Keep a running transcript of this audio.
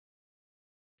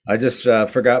I just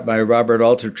forgot my Robert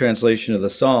Alter translation of the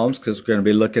Psalms because we're going to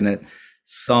be looking at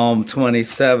Psalm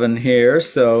 27 here.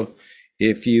 So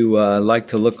if you like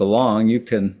to look along, you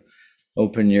can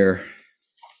open your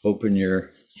open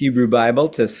your Hebrew Bible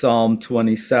to Psalm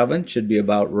 27. Should be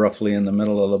about roughly in the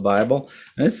middle of the Bible.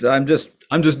 I'm just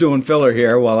doing filler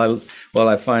here while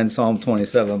I find Psalm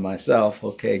 27 myself.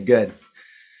 Okay, good.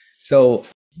 So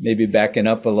maybe backing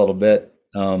up a little bit.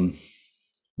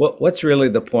 What's really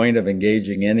the point of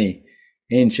engaging any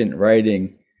ancient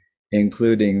writing,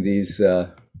 including these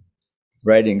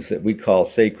writings that we call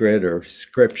sacred or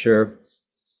scripture?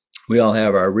 We all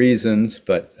have our reasons,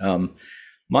 but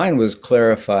mine was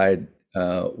clarified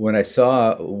when I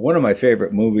saw one of my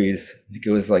favorite movies. I think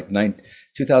it was like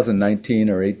 2019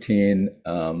 or 18.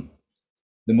 The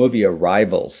movie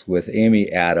Arrivals with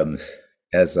Amy Adams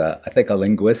as I think a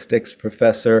linguistics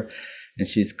professor, and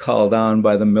she's called on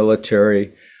by the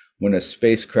military when a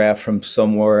spacecraft from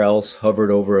somewhere else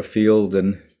hovered over a field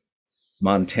in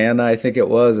Montana, I think it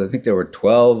was. I think there were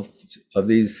 12 of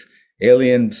these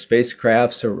alien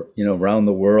spacecrafts, around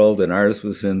the world, and ours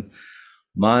was in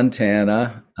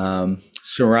Montana,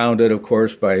 surrounded, of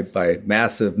course, by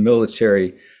massive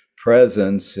military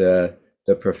presence. The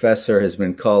professor has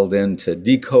been called in to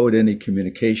decode any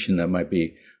communication that might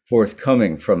be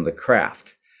forthcoming from the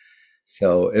craft.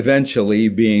 So eventually,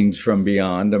 beings from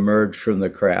beyond emerge from the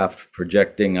craft,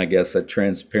 projecting, I guess, a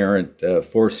transparent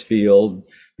force field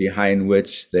behind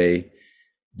which they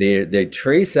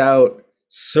trace out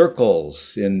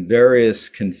circles in various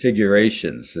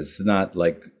configurations. It's not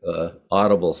like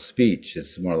audible speech.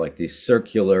 It's more like the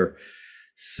circular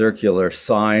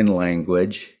sign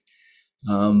language.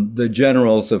 The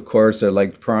generals, of course, are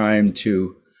like primed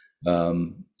to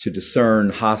discern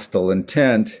hostile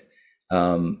intent.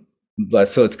 But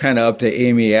so it's kind of up to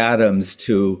Amy Adams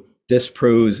to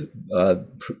disprove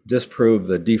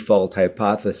the default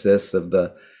hypothesis of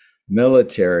the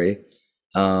military.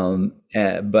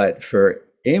 But for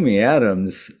Amy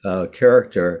Adams'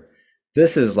 character,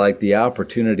 this is like the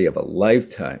opportunity of a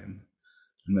lifetime.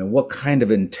 I mean, what kind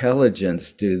of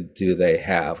intelligence do they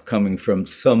have coming from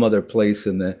some other place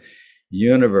in the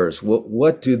universe?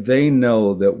 What do they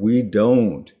know that we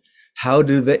don't? How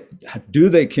do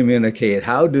they communicate?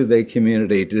 How do they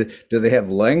communicate? Do they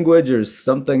have language or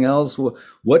something else?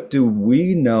 What do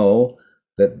we know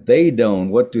that they don't?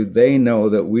 What do they know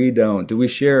that we don't? Do we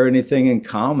share anything in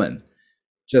common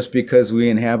just because we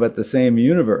inhabit the same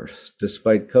universe,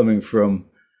 despite coming from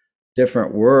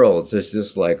different worlds? It's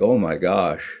just like, oh my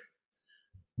gosh.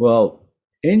 Well,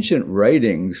 ancient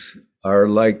writings are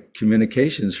like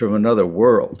communications from another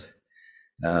world.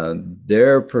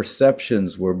 Their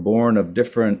perceptions were born of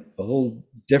a whole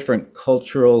different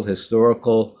cultural,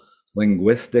 historical,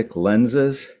 linguistic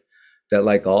lenses that,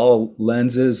 like all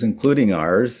lenses, including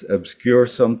ours, obscure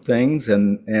some things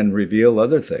and reveal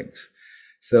other things.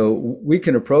 So we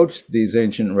can approach these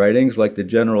ancient writings like the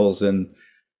generals in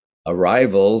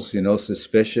Arrivals,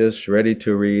 suspicious, ready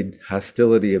to read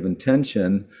hostility of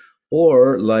intention,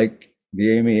 or like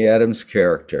the Amy Adams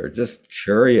character, just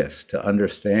curious to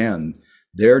understand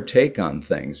their take on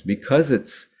things because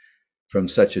it's from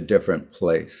such a different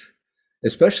place,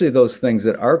 especially those things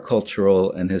that our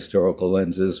cultural and historical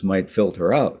lenses might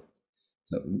filter out.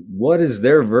 So what is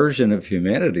their version of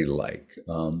humanity like?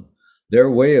 Their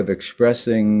way of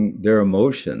expressing their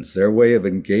emotions, their way of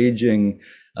engaging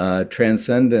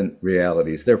transcendent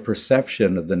realities, their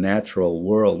perception of the natural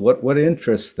world, what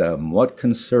interests them, what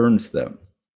concerns them.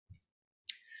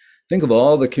 Think of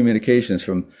all the communications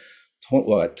from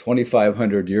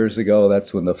 2,500 years ago.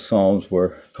 That's when the Psalms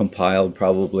were compiled,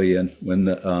 probably, and when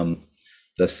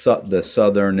the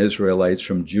southern Israelites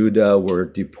from Judah were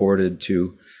deported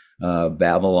to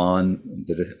Babylon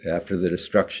after the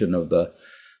destruction of the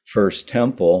first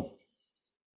temple.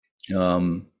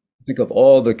 Think of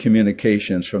all the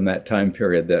communications from that time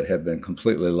period that have been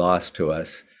completely lost to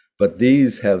us, but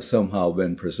these have somehow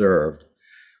been preserved.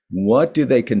 What do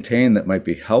they contain that might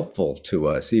be helpful to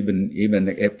us,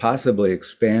 even possibly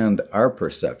expand our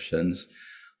perceptions?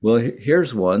 Well,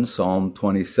 here's one, Psalm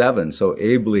 27, so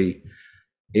ably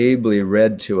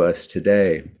read to us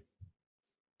today.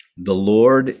 The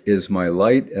Lord is my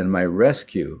light and my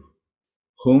rescue.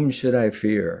 Whom should I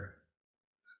fear?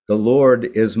 The Lord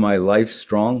is my life's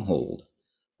stronghold.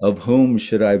 Of whom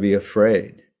should I be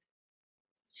afraid?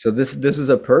 So this is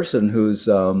a person who's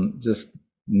just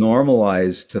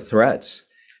normalized to threats,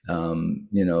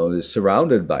 is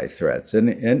surrounded by threats. And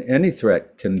any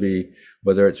threat can be,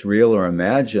 whether it's real or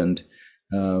imagined,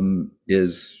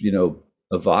 is,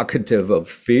 evocative of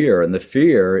fear. And the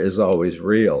fear is always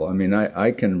real. I mean,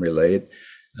 I can relate.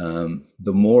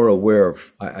 The more aware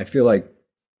of, I feel like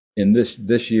in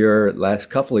this year, last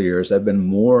couple of years, I've been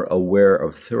more aware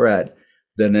of threat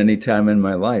than any time in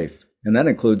my life, and that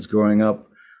includes growing up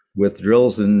with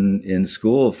drills in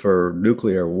school for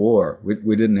nuclear war.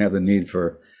 We didn't have the need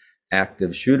for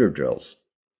active shooter drills,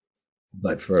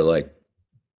 but for like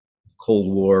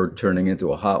Cold War turning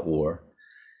into a hot war,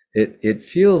 it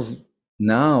feels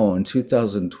now in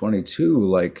 2022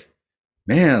 like,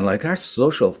 man, like our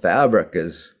social fabric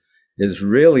is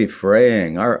really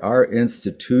fraying. Our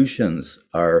institutions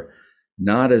are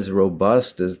not as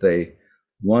robust as they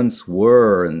once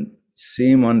were and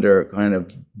seem under kind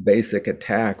of basic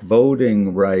attack,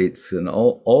 voting rights and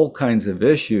all kinds of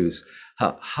issues.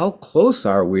 How close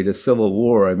are we to civil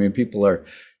war? I mean, people are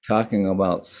talking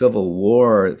about civil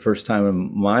war. First time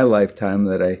in my lifetime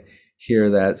that I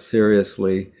hear that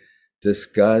seriously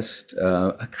discussed.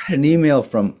 I got an email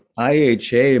from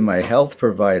IHA, my health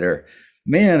provider.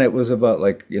 Man, it was about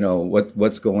like,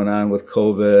 what's going on with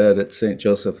COVID at St.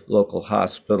 Joseph Local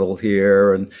Hospital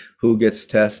here and who gets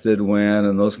tested when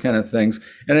and those kind of things.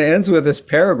 And it ends with this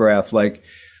paragraph like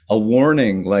a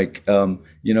warning, like,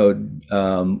 we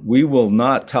will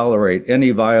not tolerate any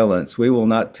violence. We will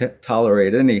not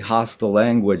tolerate any hostile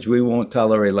language. We won't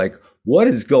tolerate, like, what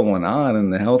is going on in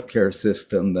the healthcare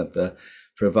system that the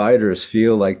providers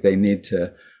feel like they need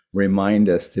to remind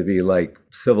us to be like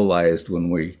civilized when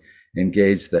we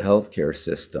engage the healthcare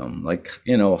system. Like,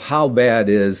 how bad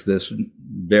is this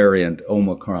variant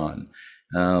Omicron?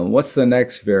 What's the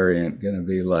next variant going to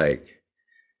be like?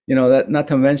 That, not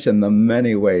to mention the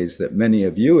many ways that many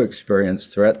of you experience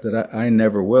threat that I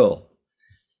never will,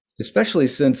 especially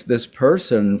since this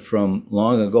person from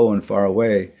long ago and far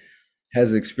away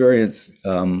has experienced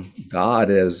God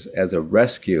as a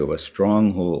rescue, a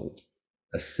stronghold,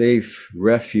 a safe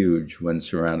refuge when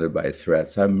surrounded by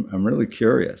threats. I'm really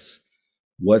curious.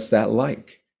 What's that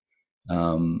like?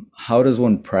 How does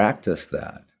one practice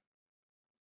that?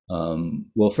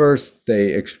 Well, first,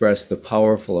 they express the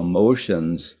powerful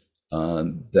emotions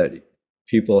that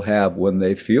people have when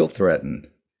they feel threatened.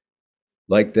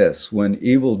 Like this: when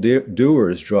evil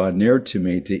doers draw near to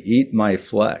me to eat my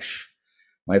flesh,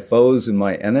 my foes and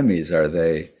my enemies are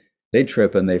they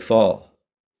trip and they fall.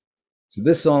 So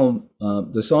this psalm,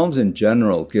 the Psalms in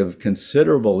general give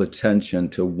considerable attention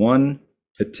to one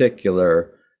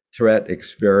particular threat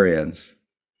experience,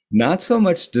 not so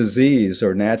much disease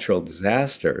or natural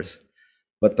disasters,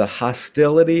 but the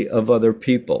hostility of other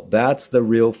people. That's the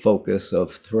real focus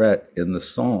of threat in the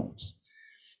Psalms.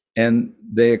 And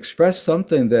they express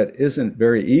something that isn't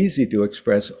very easy to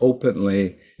express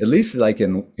openly, at least like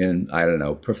in I don't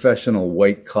know, professional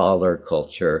white collar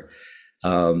culture,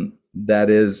 that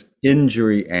is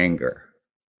injury anger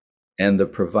and the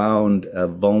profound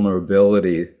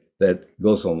vulnerability that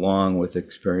goes along with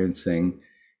experiencing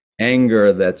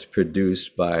anger that's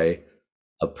produced by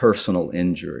a personal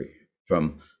injury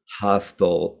from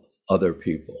hostile other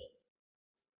people.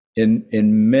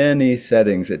 In many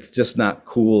settings, it's just not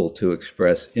cool to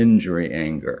express injury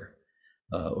anger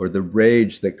or the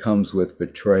rage that comes with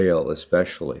betrayal,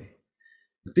 especially.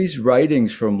 But these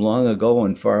writings from long ago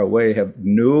and far away have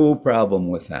no problem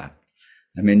with that.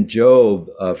 I mean, Job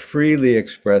freely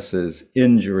expresses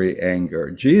injury anger.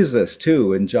 Jesus,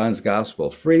 too, in John's Gospel,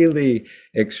 freely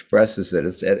expresses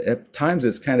it. At times,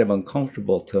 it's kind of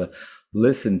uncomfortable to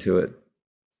listen to it.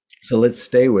 So let's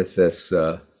stay with this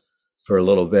for a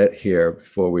little bit here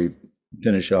before we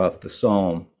finish off the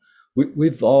psalm.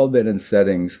 We've all been in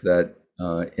settings that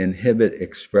inhibit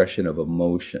expression of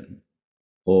emotion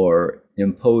or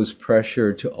impose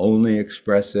pressure to only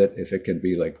express it if it can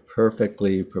be like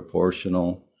perfectly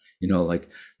proportional, like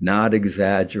not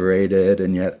exaggerated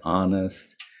and yet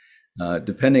honest.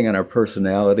 Depending on our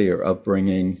personality or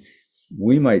upbringing,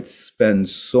 we might spend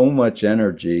so much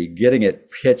energy getting it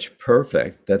pitch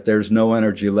perfect that there's no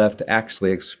energy left to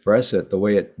actually express it the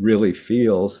way it really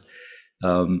feels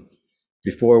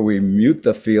before we mute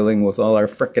the feeling with all our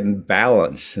frickin'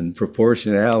 balance and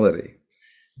proportionality.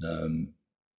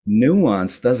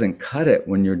 Nuance doesn't cut it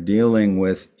when you're dealing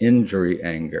with injury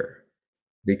anger,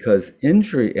 because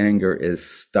injury anger is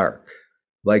stark.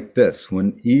 Like this: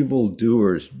 when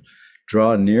evildoers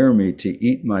draw near me to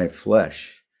eat my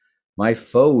flesh, my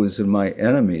foes and my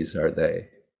enemies are they.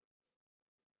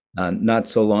 Not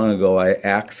so long ago, I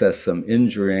accessed some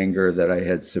injury anger that I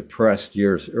had suppressed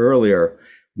years earlier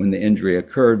when the injury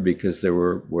occurred because there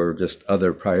were just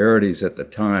other priorities at the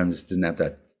time, just didn't have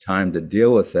that time to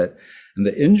deal with it. And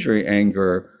the injury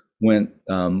anger went,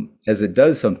 as it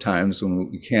does sometimes when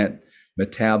we can't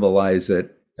metabolize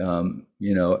it,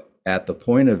 at the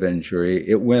point of injury,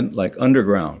 it went like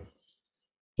underground.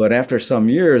 But after some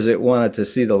years, it wanted to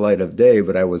see the light of day,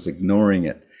 but I was ignoring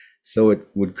it. So it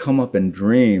would come up in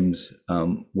dreams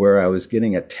where I was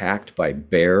getting attacked by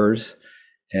bears,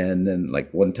 and then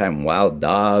like one time wild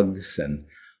dogs, and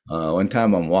one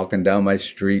time I'm walking down my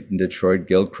street in Detroit,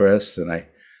 Gilchrist, and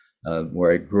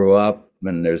where I grew up,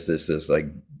 and there's this like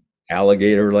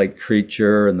alligator-like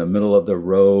creature in the middle of the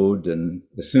road, and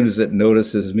as soon as it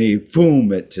notices me,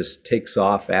 boom, it just takes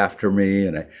off after me,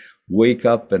 and I wake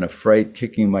up in a fright,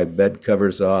 kicking my bed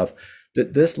covers off.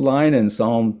 This line in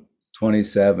Psalm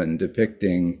 27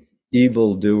 depicting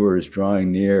evildoers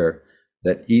drawing near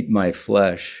that eat my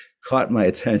flesh caught my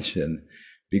attention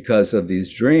because of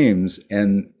these dreams,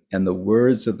 and the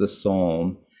words of the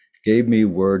psalm gave me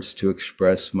words to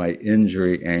express my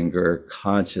injury anger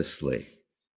consciously.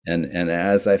 And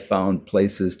as I found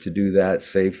places to do that,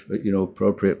 safe,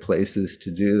 appropriate places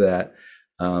to do that,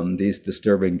 these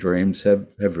disturbing dreams have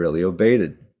really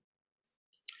abated.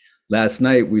 Last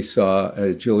night we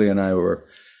saw, Julie and I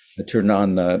turned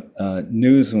on the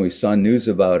news, and we saw news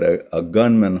about a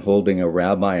gunman holding a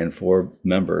rabbi and 4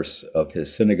 members of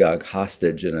his synagogue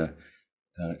hostage in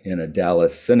a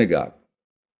Dallas synagogue.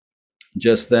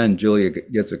 Just then, Julia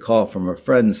gets a call from a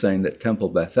friend saying that Temple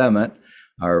Beth Emet,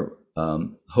 our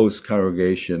host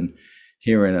congregation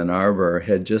here in Ann Arbor,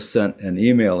 had just sent an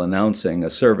email announcing a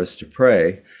service to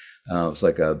pray. It was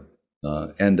like a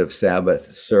end of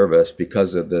Sabbath service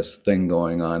because of this thing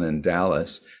going on in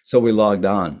Dallas. So we logged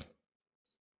on.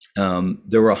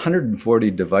 There were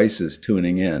 140 devices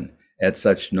tuning in at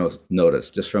such notice,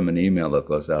 just from an email that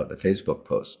goes out, a Facebook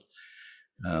post.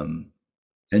 And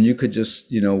you could just,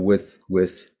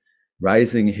 with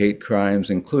rising hate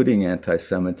crimes, including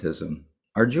anti-Semitism,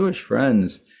 our Jewish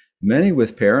friends, many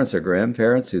with parents or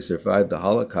grandparents who survived the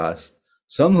Holocaust,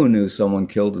 some who knew someone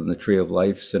killed in the Tree of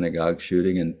Life synagogue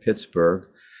shooting in Pittsburgh.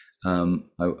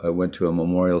 I went to a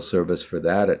memorial service for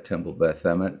that at Temple Beth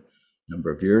Emet a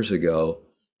number of years ago.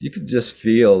 You could just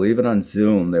feel, even on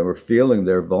Zoom, they were feeling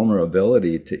their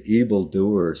vulnerability to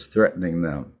evildoers threatening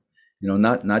them.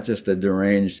 Not just a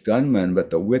deranged gunman, but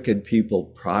the wicked people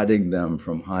prodding them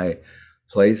from high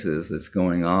places that's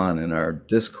going on in our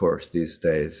discourse these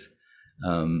days,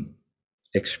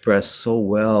 expressed so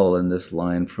well in this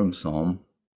line from Psalm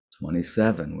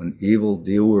 27. When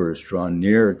evildoers draw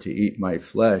near to eat my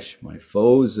flesh, my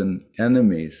foes and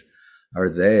enemies are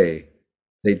they.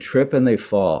 They trip and they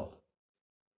fall.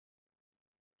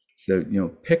 So,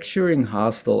 picturing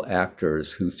hostile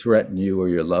actors who threaten you or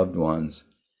your loved ones,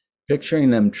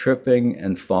 picturing them tripping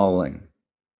and falling,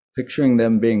 picturing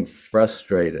them being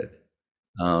frustrated,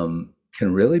 can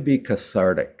really be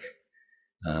cathartic.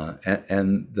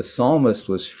 And the psalmist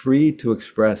was free to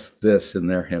express this in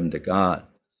their hymn to God.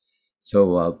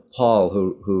 So Paul,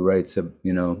 who writes a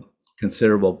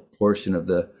considerable portion of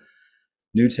the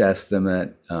New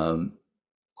Testament,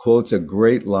 quotes a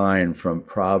great line from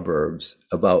Proverbs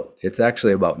it's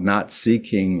actually about not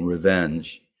seeking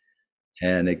revenge.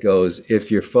 And it goes,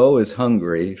 if your foe is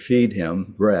hungry, feed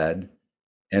him bread.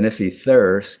 And if he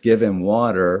thirsts, give him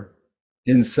water.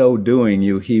 In so doing,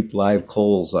 you heap live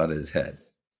coals on his head.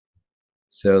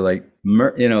 So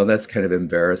that's kind of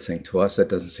embarrassing to us. That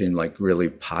doesn't seem like really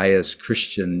pious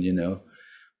Christian,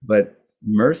 but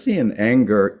mercy and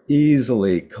anger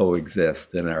easily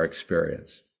coexist in our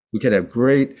experience. We can have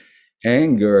great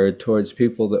anger towards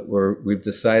people that we've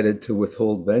decided to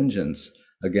withhold vengeance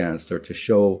against or to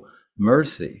show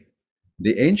mercy.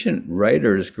 The ancient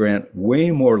writers grant way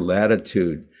more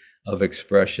latitude of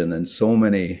expression than so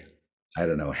many,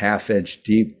 half-inch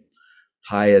deep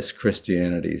pious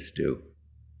Christianities do.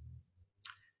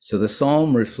 So the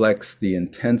psalm reflects the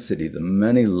intensity, the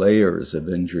many layers of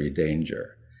injury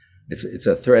danger. It's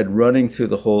a thread running through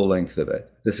the whole length of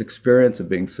it. This experience of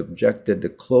being subjected to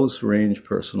close-range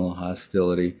personal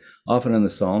hostility, often in the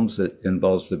Psalms, it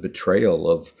involves the betrayal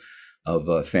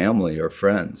of family or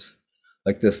friends.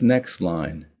 Like this next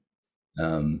line,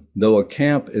 though a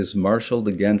camp is marshaled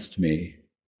against me,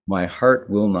 my heart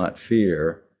will not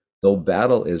fear. Though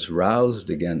battle is roused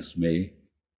against me,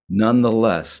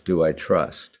 nonetheless do I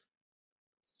trust.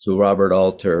 So Robert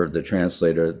Alter, the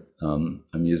translator I'm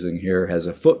using here, has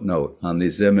a footnote on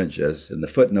these images, and the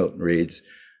footnote reads,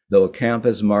 though a camp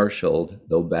is marshaled,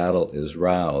 though battle is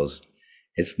roused,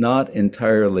 it's not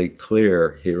entirely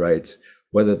clear, he writes,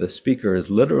 whether the speaker is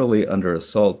literally under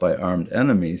assault by armed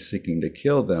enemies seeking to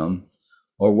kill them,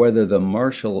 or whether the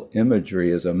martial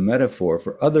imagery is a metaphor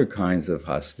for other kinds of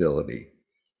hostility.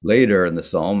 Later in the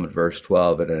psalm, at verse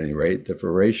 12 at any rate, the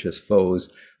voracious foes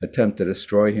attempt to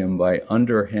destroy him by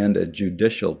underhanded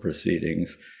judicial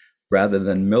proceedings rather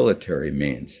than military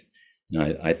means.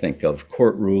 I think of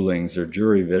court rulings or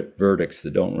jury verdicts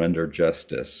that don't render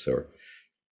justice, or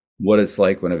what it's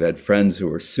like when I've had friends who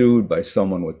were sued by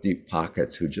someone with deep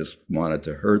pockets who just wanted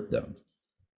to hurt them.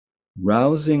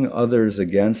 Rousing others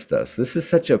against us. This is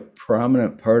such a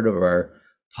prominent part of our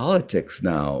politics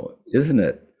now, isn't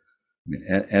it?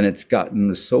 And it's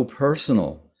gotten so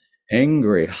personal.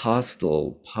 Angry,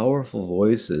 hostile, powerful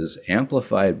voices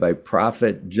amplified by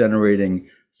profit generating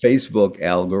Facebook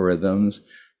algorithms,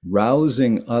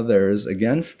 rousing others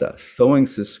against us, sowing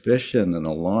suspicion and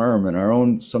alarm in our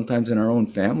own, sometimes in our own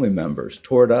family members,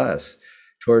 toward us,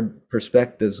 toward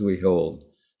perspectives we hold,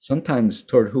 sometimes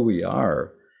toward who we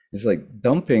are. It's like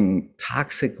dumping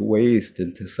toxic waste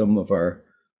into some of our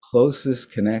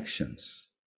closest connections.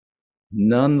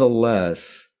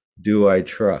 Nonetheless, do I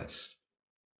trust?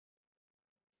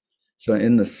 So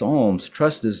in the Psalms,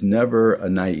 trust is never a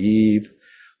naive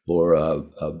or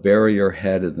a bury your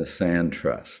head in the sand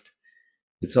trust.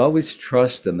 It's always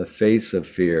trust in the face of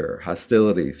fear,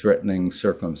 hostility, threatening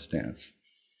circumstance.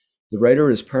 The writer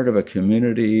is part of a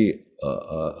community,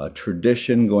 a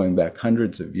tradition going back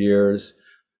hundreds of years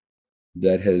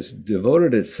that has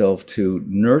devoted itself to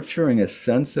nurturing a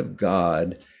sense of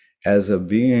God as a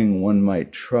being one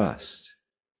might trust,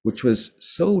 which was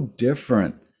so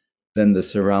different than the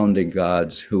surrounding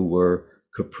gods who were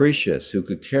capricious, who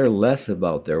could care less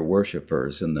about their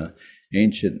worshipers in the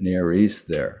ancient Near East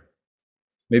there.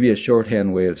 Maybe a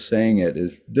shorthand way of saying it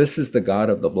is, this is the God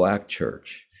of the Black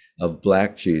church, of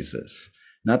Black Jesus,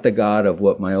 not the God of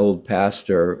what my old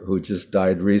pastor, who just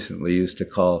died recently, used to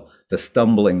call the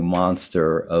stumbling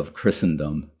monster of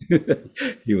Christendom.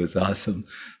 He was awesome.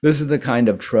 This is the kind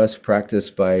of trust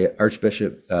practiced by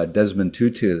Archbishop Desmond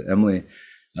Tutu that Emily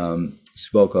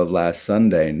spoke of last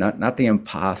Sunday, not the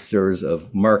imposters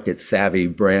of market-savvy,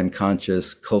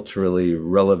 brand-conscious, culturally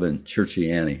relevant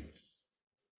churchianity.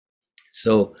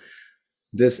 So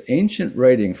this ancient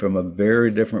writing from a very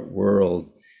different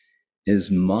world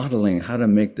is modeling how to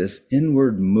make this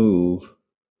inward move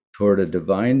toward a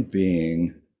divine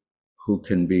being who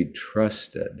can be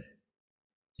trusted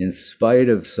in spite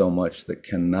of so much that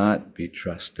cannot be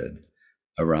trusted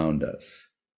around us.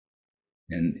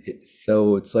 And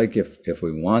so it's like if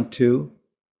we want to,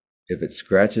 if it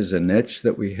scratches a niche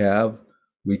that we have,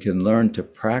 we can learn to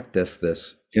practice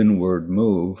this inward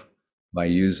move by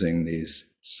using these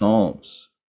Psalms.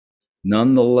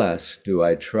 Nonetheless, do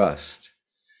I trust?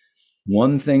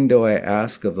 One thing do I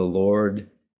ask of the Lord,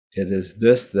 it is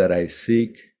this that I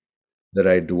seek, that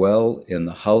I dwell in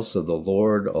the house of the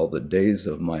Lord all the days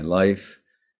of my life,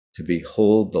 to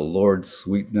behold the Lord's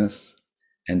sweetness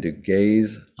and to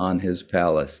gaze on his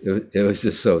palace. It was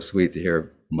just so sweet to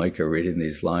hear Micah reading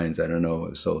these lines. I don't know, it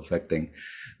was so affecting.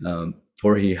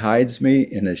 For he hides me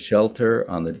in a shelter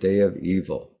on the day of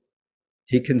evil.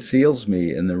 He conceals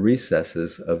me in the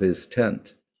recesses of his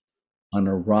tent. On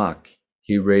a rock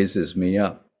he raises me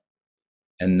up.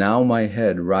 And now my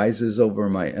head rises over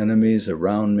my enemies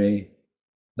around me.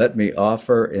 Let me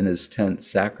offer in his tent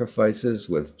sacrifices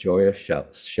with joyous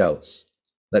shouts.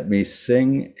 Let me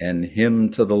sing and hymn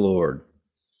to the Lord.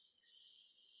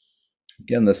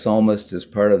 Again, the psalmist is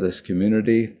part of this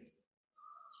community,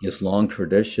 this long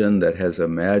tradition that has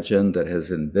imagined, that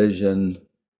has envisioned,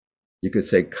 you could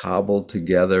say cobbled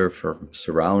together from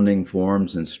surrounding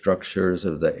forms and structures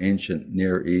of the ancient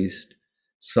Near East,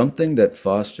 something that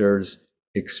fosters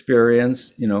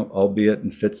experience, albeit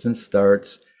in fits and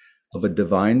starts, of a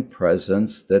divine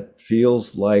presence that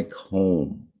feels like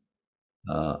home,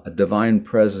 a divine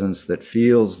presence that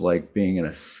feels like being in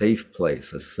a safe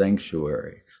place, a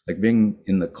sanctuary, like being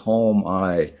in the calm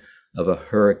eye of a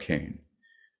hurricane,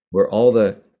 where all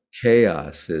the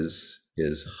chaos is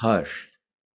hushed.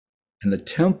 And the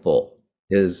temple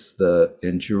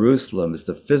in Jerusalem is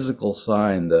the physical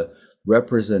sign, the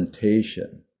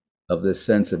representation of this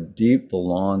sense of deep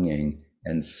belonging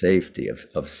and safety,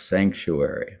 of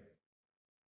sanctuary.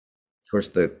 Of course,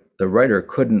 the writer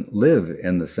couldn't live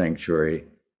in the sanctuary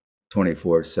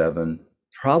 24/7.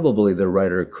 Probably the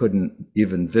writer couldn't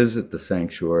even visit the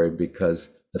sanctuary because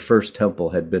the first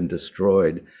temple had been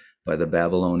destroyed by the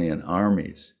Babylonian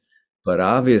armies. But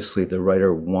obviously the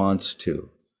writer wants to.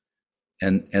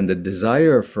 And the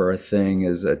desire for a thing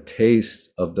is a taste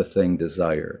of the thing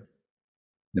desired.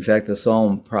 In fact, the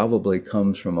psalm probably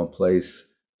comes from a place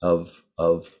of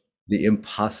the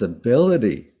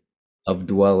impossibility of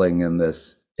dwelling in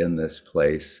this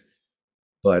place.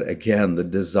 But again, the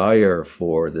desire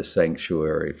for the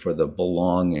sanctuary, for the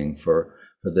belonging, for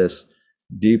this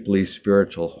deeply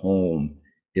spiritual home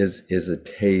is a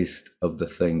taste of the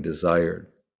thing desired.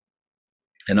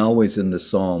 And always in the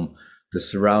psalm, the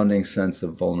surrounding sense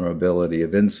of vulnerability,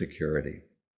 of insecurity.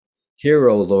 Hear,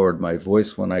 O Lord, my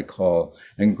voice when I call,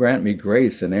 and grant me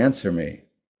grace and answer me.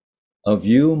 Of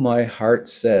you my heart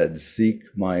said, seek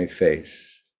my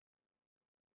face.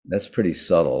 That's pretty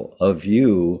subtle. Of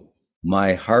you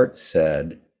my heart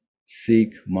said,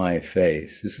 seek my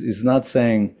face. It's not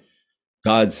saying,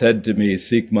 God said to me,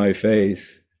 seek my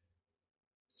face. It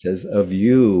says, of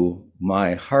you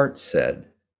my heart said,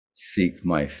 seek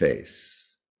my face.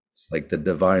 It's like the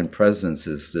divine presence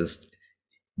is just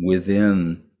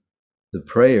within the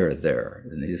prayer there,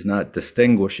 and he's not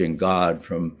distinguishing God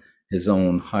from his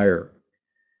own higher.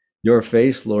 Your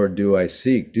face, Lord, do I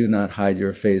seek. Do not hide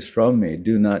your face from me.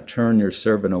 Do not turn your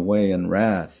servant away in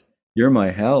wrath. You're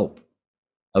my help.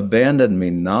 Abandon me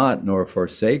not, nor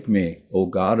forsake me, O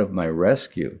God of my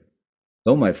rescue.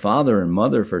 Though my father and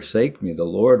mother forsake me, the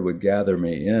Lord would gather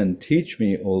me in. Teach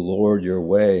me, O Lord, your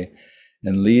way,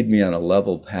 and lead me on a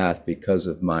level path because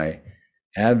of my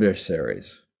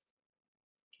adversaries.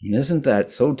 And isn't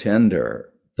that so tender?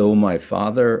 Though my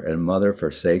father and mother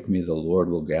forsake me, the Lord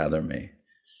will gather me.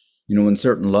 You know, when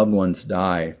certain loved ones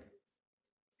die,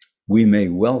 we may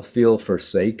well feel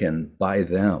forsaken by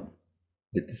them.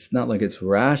 It's not like it's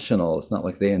rational. It's not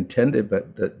like they intended,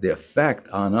 but the effect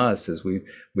on us is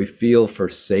we feel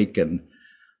forsaken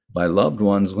by loved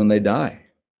ones when they die.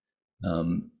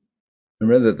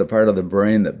 Remember that the part of the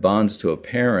brain that bonds to a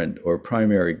parent or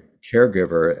primary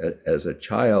caregiver as a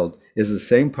child is the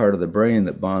same part of the brain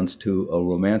that bonds to a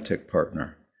romantic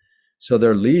partner. So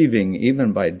their leaving,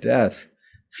 even by death,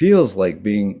 feels like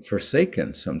being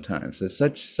forsaken sometimes. There's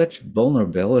such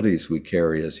vulnerabilities we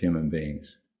carry as human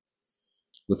beings.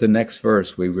 With the next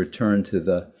verse, we return to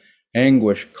the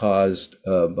anguish caused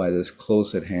by this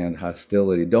close at hand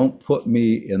hostility. Don't put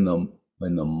me in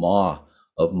the maw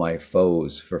of my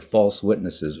foes, for false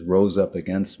witnesses rose up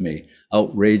against me,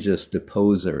 outrageous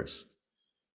deposers.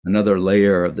 Another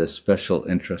layer of this special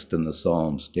interest in the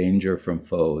Psalms, danger from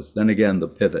foes. Then again, the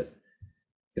pivot.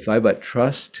 If I but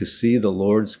trust to see the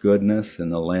Lord's goodness in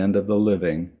the land of the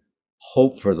living,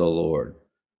 hope for the Lord.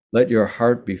 Let your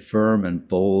heart be firm and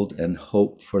bold and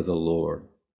hope for the Lord.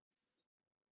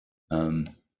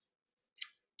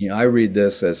 I read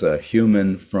this as a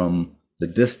human from the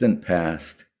distant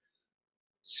past,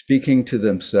 speaking to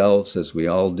themselves as we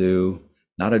all do,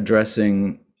 not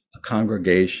addressing a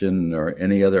congregation or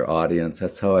any other audience.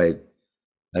 That's how I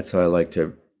like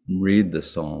to read the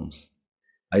Psalms.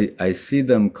 I see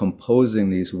them composing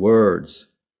these words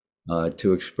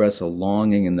to express a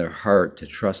longing in their heart to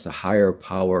trust a higher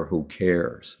power who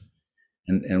cares.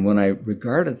 And when I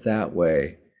regard it that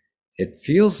way, it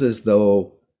feels as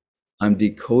though I'm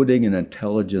decoding an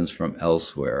intelligence from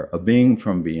elsewhere, a being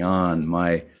from beyond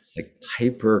my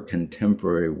hyper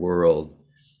contemporary world,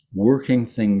 working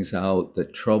things out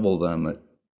that trouble them at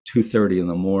 2:30 in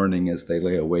the morning as they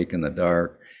lay awake in the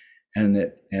dark. And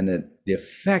the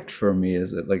effect for me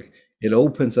is that it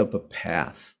opens up a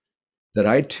path that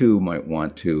I too might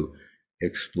want to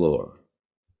explore.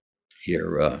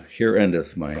 Here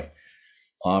endeth my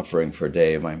offering for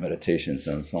day, my meditations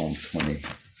on Psalm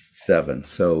 27.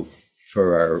 So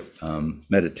for our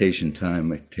meditation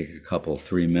time, I take a couple,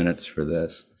 3 minutes for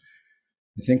this.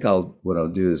 I think what I'll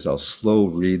do is I'll slow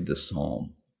read the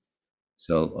Psalm.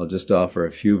 So I'll just offer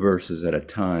a few verses at a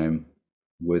time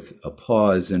with a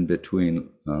pause in between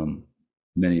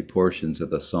many portions of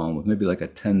the Psalm, with maybe like a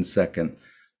 10-second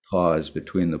pause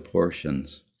between the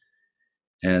portions.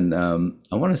 And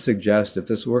I want to suggest, if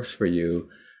this works for you,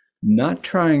 not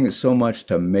trying so much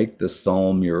to make the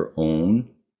Psalm your own,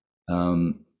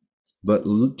 but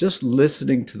just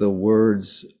listening to the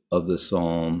words of the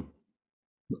Psalm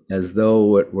as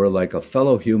though it were like a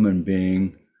fellow human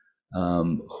being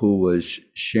who was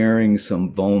sharing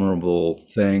some vulnerable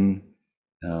thing.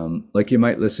 Like you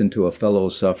might listen to a fellow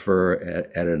sufferer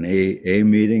at an AA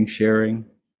meeting sharing,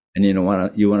 and you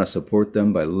want to support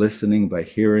them by listening, by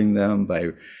hearing them, by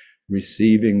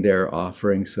receiving their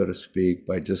offering, so to speak,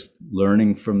 by just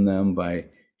learning from them, by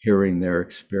hearing their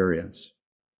experience.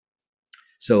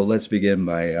 So let's begin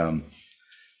by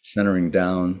centering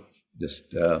down.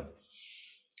 Just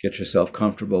get yourself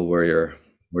comfortable where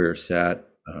you're sat.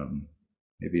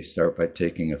 Maybe start by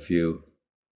taking a few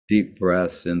deep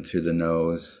breaths in through the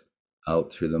nose,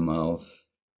 out through the mouth.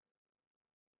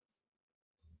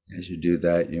 As you do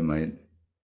that, you might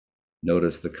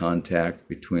notice the contact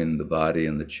between the body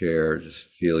and the chair. Just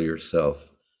feel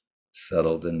yourself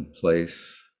settled in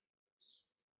place.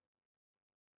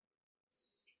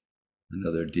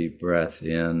 Another deep breath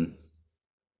in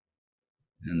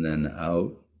and then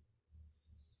out.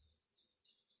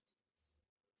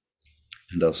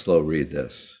 And I'll slow read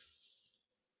this.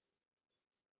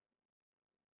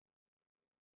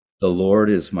 The Lord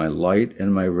is my light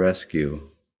and my rescue.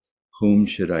 Whom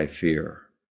should I fear?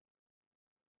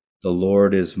 The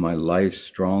Lord is my life's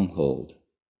stronghold.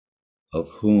 Of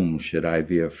whom should I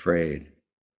be afraid?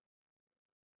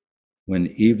 When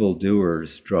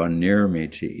evildoers draw near me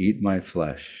to eat my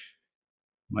flesh,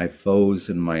 my foes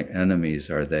and my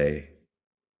enemies are they.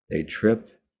 They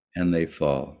trip and they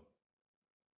fall.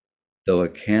 Though a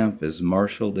camp is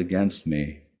marshaled against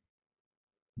me,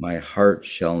 my heart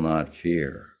shall not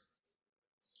fear.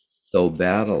 Though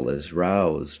battle is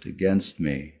roused against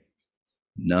me,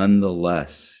 none the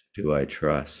less do I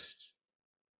trust.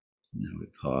 Now we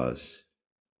pause.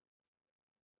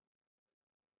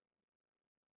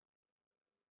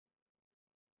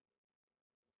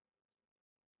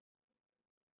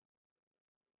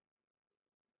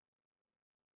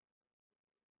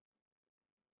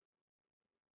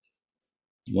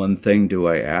 One thing do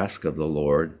I ask of the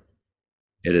Lord,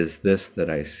 it is this that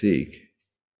I seek,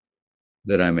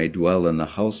 that I may dwell in the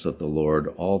house of the Lord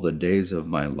all the days of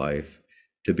my life,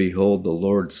 to behold the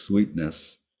Lord's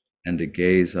sweetness and to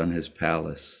gaze on his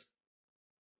palace.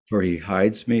 For he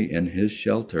hides me in his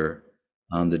shelter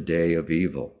on the day of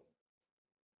evil.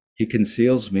 He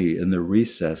conceals me in the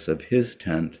recess of his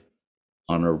tent.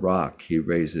 On a rock he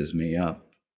raises me up.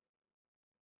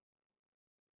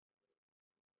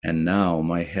 And now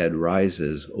my head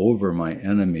rises over my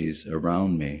enemies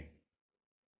around me.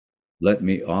 Let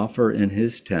me offer in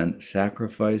his tent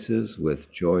sacrifices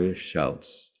with joyous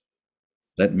shouts.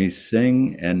 Let me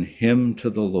sing and hymn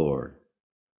to the Lord.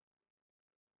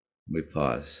 We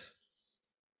pause.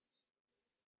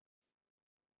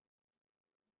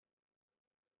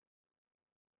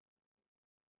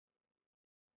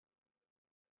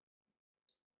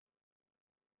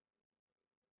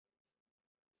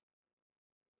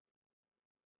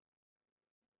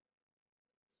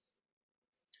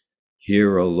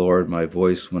 Hear, O Lord, my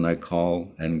voice when I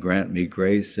call, and grant me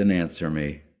grace and answer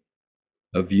me.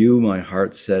 Of you my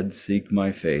heart said, seek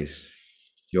my face.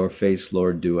 Your face,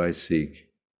 Lord, do I seek.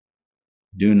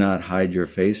 Do not hide your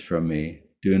face from me.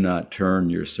 Do not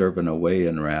turn your servant away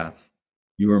in wrath.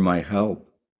 You are my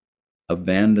help.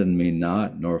 Abandon me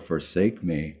not, nor forsake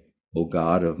me, O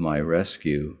God of my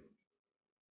rescue.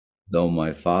 Though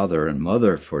my father and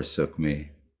mother forsook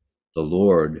me, the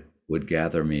Lord would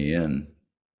gather me in.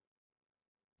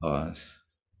 Pause.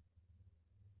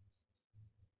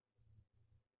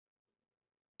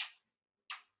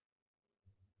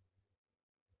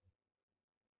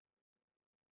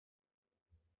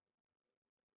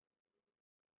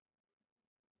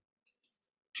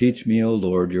 Teach me, O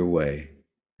Lord, your way,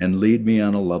 and lead me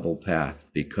on a level path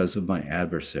because of my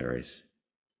adversaries.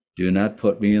 Do not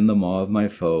put me in the maw of my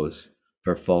foes,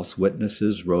 for false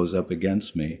witnesses rose up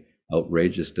against me,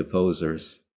 outrageous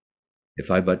deposers. If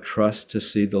I but trust to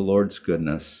see the Lord's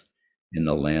goodness in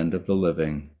the land of the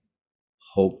living,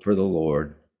 hope for the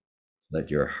Lord.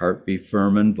 Let your heart be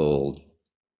firm and bold,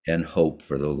 and hope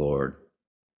for the Lord.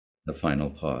 The final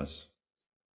pause.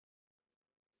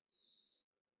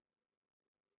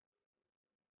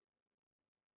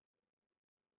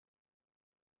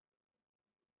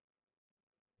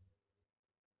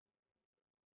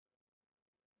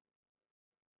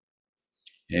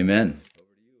 Amen.